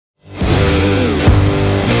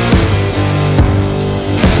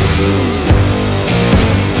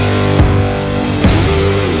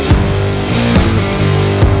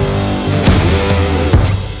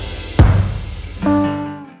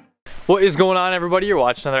What is going on, everybody? You're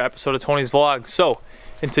watching another episode of Tony's Vlog. So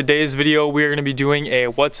in today's video we are going to be doing a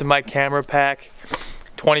what's in my camera pack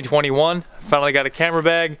 2021. Finally got a camera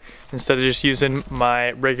bag instead of just using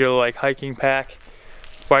my regular like hiking pack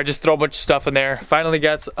where I just throw a bunch of stuff in there. Finally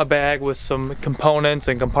got a bag with some components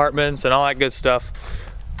and compartments and all that good stuff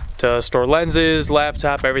to store lenses,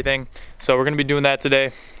 laptop, everything. So we're going to be doing that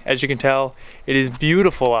today. As you can tell, it is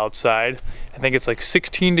beautiful outside. I think it's like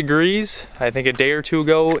 16 degrees. I think a day or two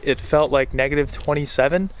ago it felt like negative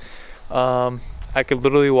 27. I could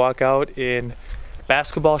literally walk out in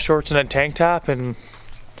basketball shorts and a tank top and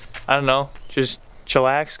I don't know, just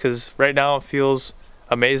chillax, because right now it feels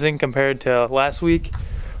amazing compared to last week.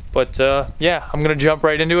 But yeah, I'm gonna jump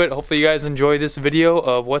right into it. Hopefully you guys enjoy this video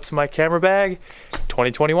of what's in my camera bag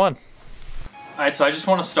 2021. Alright, so I just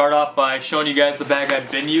want to start off by showing you guys the bag I've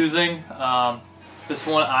been using. This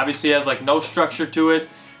one obviously has like no structure to it.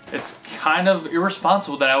 It's kind of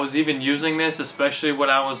irresponsible that I was even using this, especially when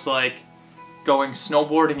I was like going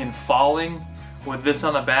snowboarding and falling with this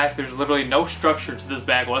on the back. There's literally no structure to this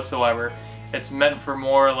bag whatsoever. It's meant for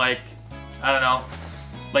more like, I don't know,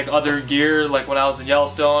 like other gear. Like when I was in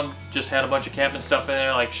Yellowstone, just had a bunch of camping stuff in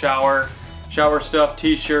there, like shower stuff,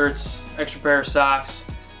 t-shirts, extra pair of socks,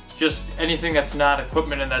 just anything that's not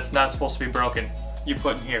equipment and that's not supposed to be broken, you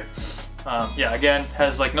put in here. Yeah, again,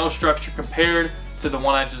 has like no structure compared to the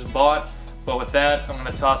one I just bought. But with that, I'm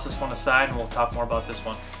gonna toss this one aside and we'll talk more about this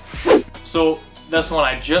one. So this one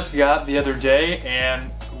I just got the other day,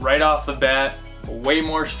 and right off the bat, way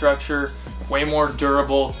more structure, way more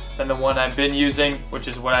durable than the one I've been using, which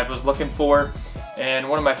is what I was looking for. And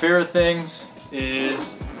one of my favorite things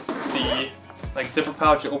is the like zipper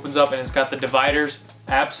pouch. It opens up and it's got the dividers.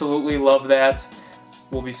 Absolutely love that.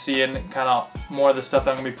 We'll be seeing kind of more of the stuff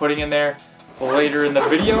that I'm gonna be putting in there later in the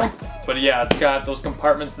video. But yeah, it's got those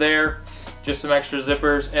compartments there, just some extra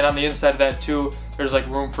zippers, and on the inside of that too, there's like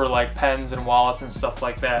room for like pens and wallets and stuff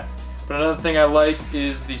like that. But another thing I like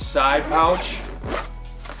is the side pouch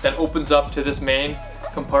that opens up to this main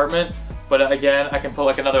compartment. But again, I can put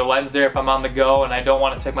like another lens there if I'm on the go and I don't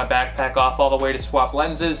want to take my backpack off all the way to swap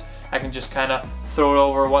lenses. I can just kind of throw it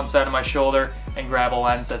over one side of my shoulder and grab a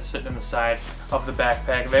lens that's sitting in the side of the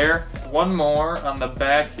backpack there. One more on the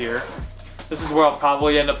back here. This is where I'll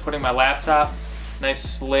probably end up putting my laptop. Nice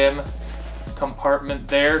slim compartment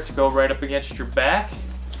there to go right up against your back.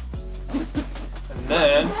 And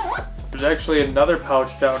then there's actually another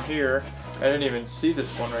pouch down here. I didn't even see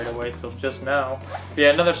this one right away till just now. But yeah,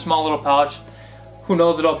 another small little pouch. Who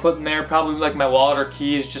knows what I'll put in there? Probably like my wallet or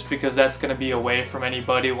keys, just because that's gonna be away from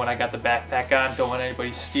anybody when I got the backpack on. Don't want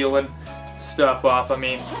anybody stealing stuff off of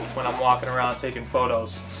me when I'm walking around taking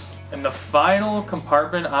photos. And the final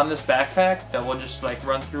compartment on this backpack that we'll just like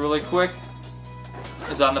run through really quick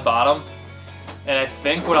is on the bottom. And I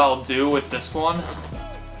think what I'll do with this one,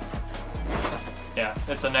 yeah,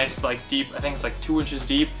 it's a nice like deep, I think it's like 2 inches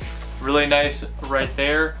deep, really nice right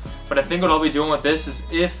there. But I think what I'll be doing with this is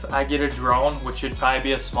if I get a drone, which should probably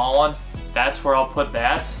be a small one, that's where I'll put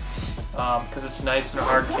that, because it's nice in a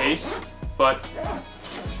hard case. But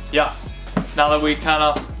yeah, now that we kind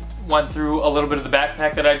of went through a little bit of the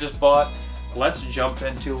backpack that I just bought, let's jump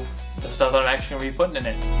into the stuff that I'm actually going to be putting in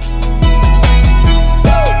it.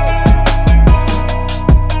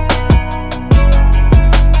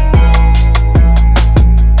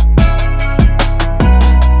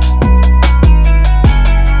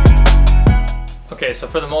 Okay, so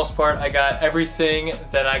for the most part, I got everything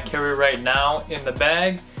that I carry right now in the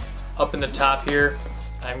bag. Up in the top here,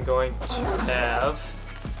 I'm going to have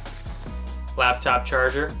laptop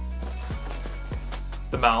charger,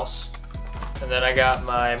 the mouse, and then I got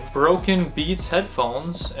my broken Beats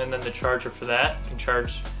headphones, and then the charger for that. You can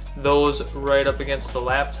charge those right up against the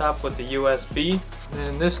laptop with the USB. And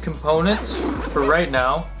then this component for right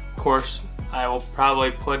now, of course, I will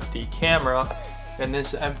probably put the camera in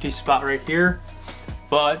this empty spot right here.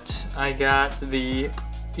 But I got the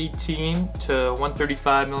 18 to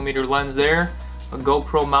 135 millimeter lens there, a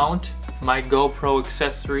GoPro mount, my GoPro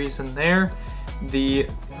accessories in there, the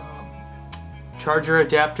charger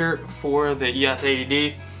adapter for the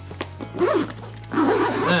ES80D,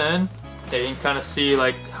 and then yeah, you can kind of see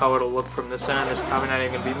like how it'll look from this end. There's probably not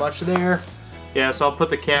even gonna be much there. Yeah, so I'll put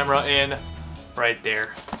the camera in right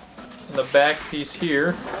there. And the back piece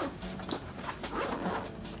here,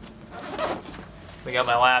 we got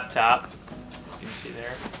my laptop, you can see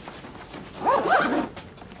there.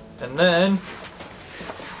 And then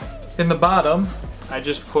in the bottom, I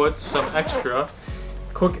just put some extra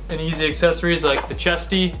quick and easy accessories like the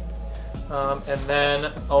chesty, and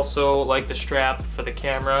then also like the strap for the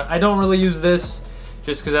camera. I don't really use this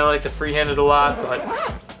just because I like to freehand it a lot, but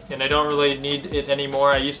and I don't really need it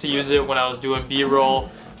anymore. I used to use it when I was doing B-roll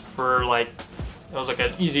for like, it was like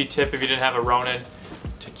an easy tip if you didn't have a Ronin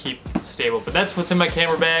to keep stable. But that's what's in my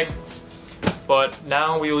camera bag. But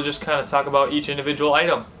now we will just kind of talk about each individual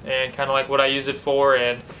item and kind of like what I use it for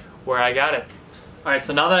and where I got it. Alright,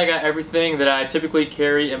 so now that I got everything that I typically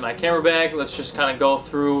carry in my camera bag, let's just kind of go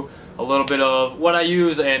through a little bit of what I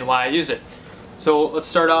use and why I use it. So let's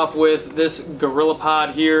start off with this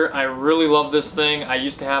GorillaPod here. I really love this thing. I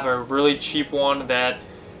used to have a really cheap one that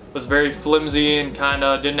was very flimsy and kind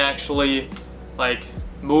of didn't actually like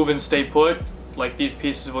move and stay put. Like these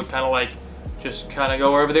pieces would kind of like just kind of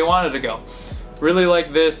go wherever they wanted to go. Really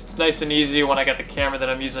like this. It's nice and easy when I got the camera that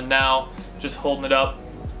I'm using now, just holding it up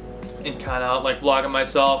and kind of like vlogging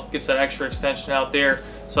myself. Gets that extra extension out there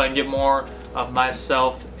so I can get more of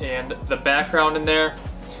myself and the background in there.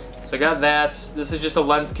 So I got that. This is just a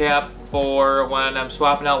lens cap for when I'm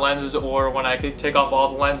swapping out lenses or when I can take off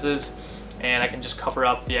all the lenses and I can just cover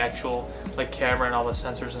up the actual like camera and all the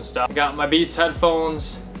sensors and stuff. I got my Beats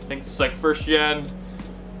headphones. I think this is like first gen,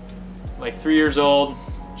 like 3 years old.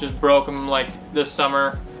 Just broke them like this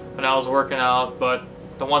summer when I was working out, but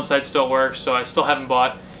the one side still works, so I still haven't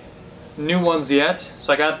bought new ones yet.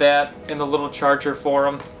 So I got that and the little charger for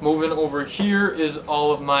them. Moving over here is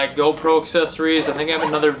all of my GoPro accessories. I think I have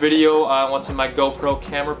another video on what's in my GoPro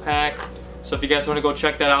camera pack, so if you guys want to go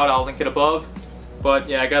check that out, I'll link it above. But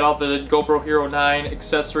yeah, I got all the GoPro Hero 9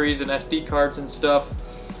 accessories and SD cards and stuff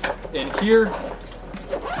in here.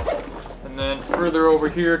 And then further over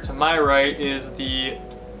here to my right is the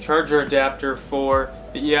charger adapter for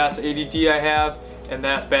the EOS 80D I have, and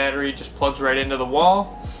that battery just plugs right into the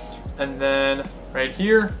wall. And then right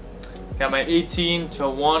here got my 18 to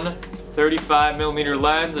 1 35mm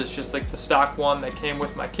lens. It's just like the stock one that came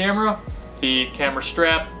with my camera. The camera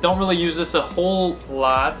strap, don't really use this a whole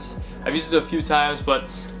lot. I've used it a few times, but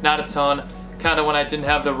not a ton. Kind of when I didn't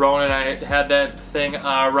have the Ronin, I had that thing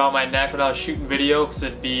around my neck when I was shooting video because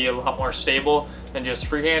it'd be a lot more stable than just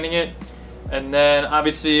freehanding it. And then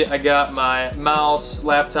obviously I got my mouse,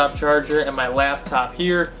 laptop charger, and my laptop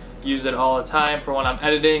here. Use it all the time for when I'm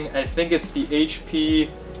editing. I think it's the it's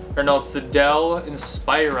the Dell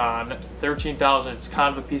Inspiron 13,000. It's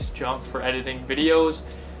kind of a piece of junk for editing videos.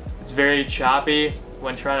 It's very choppy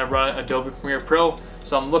when trying to run Adobe Premiere Pro.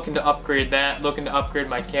 So I'm looking to upgrade that, looking to upgrade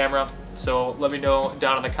my camera. So let me know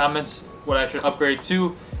down in the comments what I should upgrade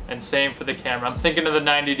to, and same for the camera. I'm thinking of the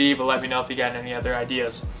 90D, but let me know if you got any other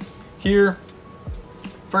ideas. Here,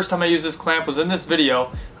 first time I used this clamp was in this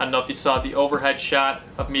video. I don't know if you saw the overhead shot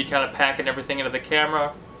of me kind of packing everything into the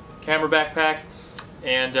camera backpack.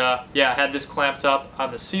 And yeah, I had this clamped up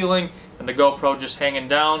on the ceiling and the GoPro just hanging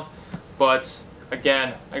down. But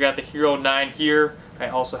again, I got the Hero 9 here. I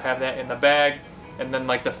also have that in the bag. And then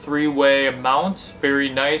like the 3-way mount, very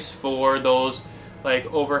nice for those like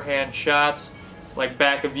overhand shots, like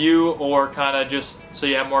back of you, or kind of just so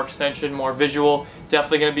you have more extension, more visual.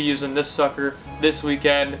 Definitely going to be using this sucker this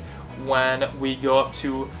weekend when we go up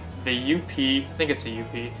to the UP. I think it's the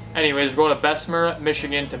UP. Anyways, we're going to Bessemer,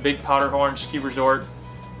 Michigan to Big Powderhorn Ski Resort.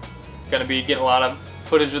 Going to be getting a lot of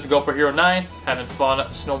footage with the GoPro Hero 9, having fun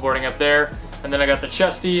snowboarding up there. And then I got the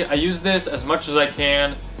Chesty. I use this as much as I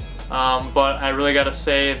can, but I really got to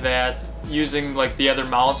say that using like the other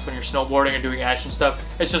mounts when you're snowboarding and doing action stuff,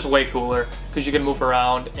 it's just way cooler because you can move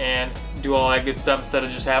around and do all that good stuff instead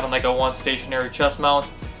of just having like a one stationary chest mount.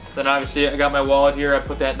 Then obviously I got my wallet here. I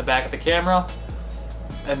put that in the back of the camera.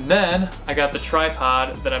 And then I got the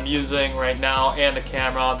tripod that I'm using right now and the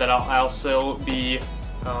camera that I'll also be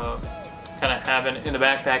kind of having in the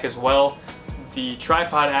backpack as well. The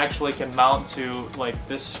tripod actually can mount to like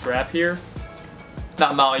this strap here.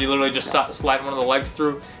 Not mount, you literally just slide one of the legs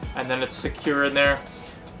through and then it's secure in there.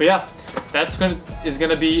 But yeah, that's is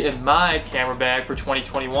gonna be in my camera bag for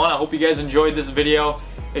 2021. I hope you guys enjoyed this video.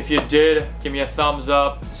 If you did, give me a thumbs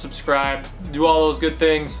up, subscribe, do all those good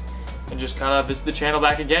things, and just kind of visit the channel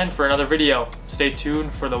back again for another video. Stay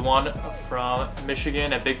tuned for the one from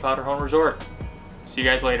Michigan at Big Powderhorn Resort. See you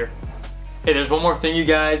guys later. Hey, there's one more thing, you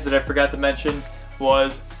guys, that I forgot to mention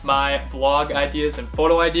was my vlog ideas and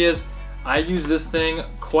photo ideas. I use this thing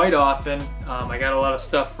quite often. I got a lot of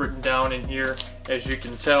stuff written down in here, as you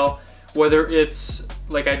can tell. Whether it's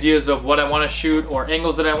like ideas of what I want to shoot or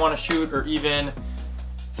angles that I want to shoot, or even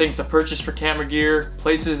things to purchase for camera gear,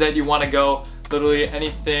 places that you want to go, literally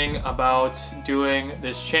anything about doing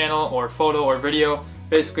this channel or photo or video,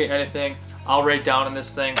 basically anything, I'll write down in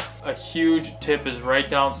this thing. A huge tip is write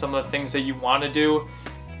down some of the things that you want to do,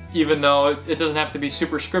 even though it doesn't have to be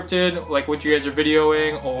super scripted like what you guys are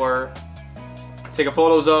videoing or taking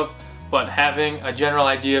photos of, but having a general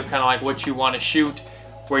idea of kind of like what you want to shoot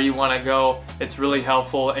where you want to go. It's really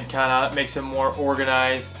helpful and kind of makes it more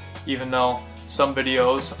organized, even though some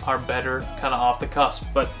videos are better kind of off the cusp.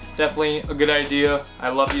 But definitely a good idea. I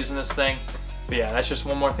love using this thing. But yeah, that's just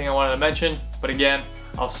one more thing I wanted to mention. But again,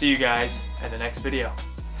 I'll see you guys in the next video.